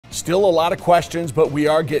Still a lot of questions, but we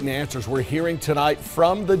are getting answers. We're hearing tonight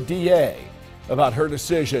from the DA about her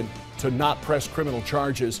decision to not press criminal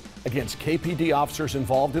charges against KPD officers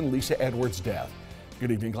involved in Lisa Edwards' death.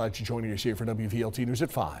 Good evening. Glad you're joining us here for WVLT News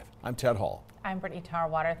at 5. I'm Ted Hall. I'm Brittany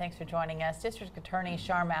Tarwater. Thanks for joining us. District Attorney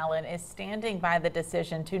Sharm Allen is standing by the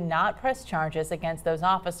decision to not press charges against those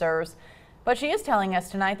officers, but she is telling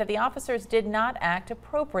us tonight that the officers did not act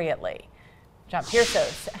appropriately. John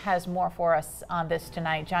Piersos has more for us on this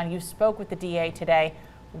tonight. John, you spoke with the DA today.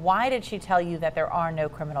 Why did she tell you that there are no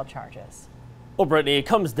criminal charges? Well, Brittany, it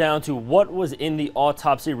comes down to what was in the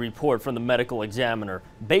autopsy report from the medical examiner.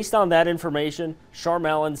 Based on that information, Sharm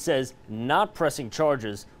Allen says not pressing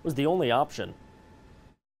charges was the only option.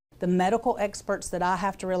 The medical experts that I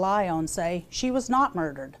have to rely on say she was not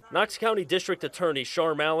murdered. Knox County District Attorney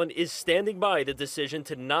Sharm Allen is standing by the decision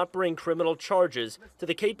to not bring criminal charges to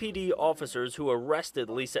the KPD officers who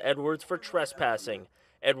arrested Lisa Edwards for trespassing.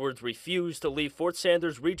 Edwards refused to leave Fort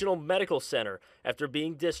Sanders Regional Medical Center after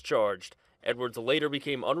being discharged. Edwards later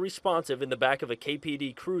became unresponsive in the back of a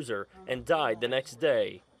KPD cruiser and died the next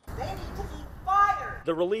day.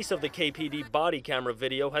 The release of the KPD body camera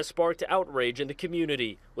video has sparked outrage in the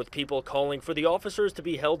community, with people calling for the officers to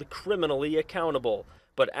be held criminally accountable.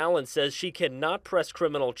 But Allen says she cannot press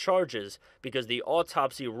criminal charges because the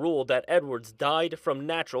autopsy ruled that Edwards died from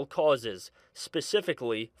natural causes,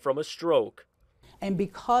 specifically from a stroke. And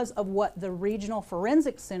because of what the Regional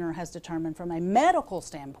Forensic Center has determined from a medical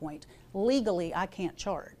standpoint, legally I can't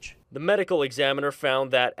charge. The medical examiner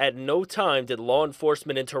found that at no time did law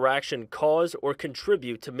enforcement interaction cause or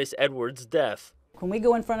contribute to Miss Edwards' death. When we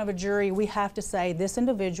go in front of a jury, we have to say this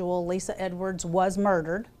individual, Lisa Edwards, was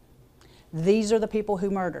murdered. These are the people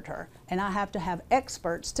who murdered her. And I have to have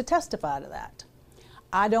experts to testify to that.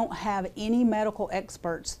 I don't have any medical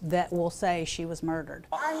experts that will say she was murdered.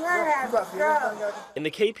 In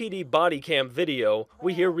the KPD body cam video,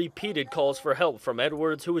 we hear repeated calls for help from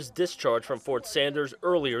Edwards, who was discharged from Fort Sanders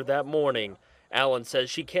earlier that morning. Allen says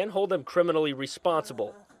she can't hold them criminally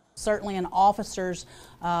responsible. Certainly an officer's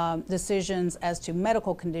decisions as to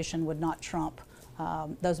medical condition would not trump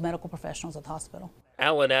those medical professionals at the hospital.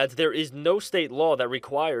 Allen adds there is no state law that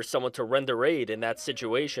requires someone to render aid in that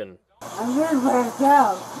situation. I'm going to pass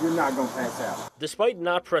out. You're not going to pass out. Despite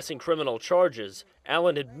not pressing criminal charges,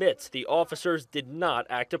 Allen admits the officers did not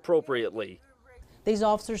act appropriately. These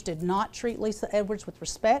officers did not treat Lisa Edwards with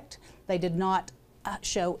respect. They did not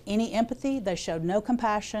show any empathy. They showed no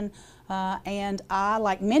compassion. And I,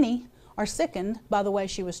 like many, are sickened by the way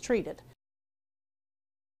she was treated.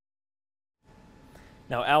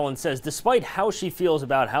 Now, Allen says despite how she feels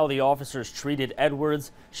about how the officers treated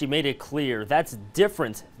Edwards, she made it clear that's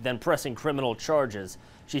different than pressing criminal charges.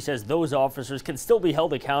 She says those officers can still be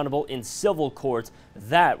held accountable in civil court.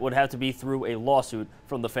 That would have to be through a lawsuit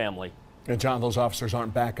from the family. And John, those officers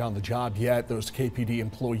aren't back on the job yet. Those KPD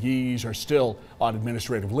employees are still on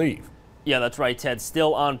administrative leave. Yeah, that's right, Ted.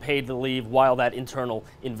 Still on paid leave while that internal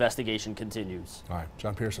investigation continues. All right,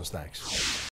 John Piersos, thanks.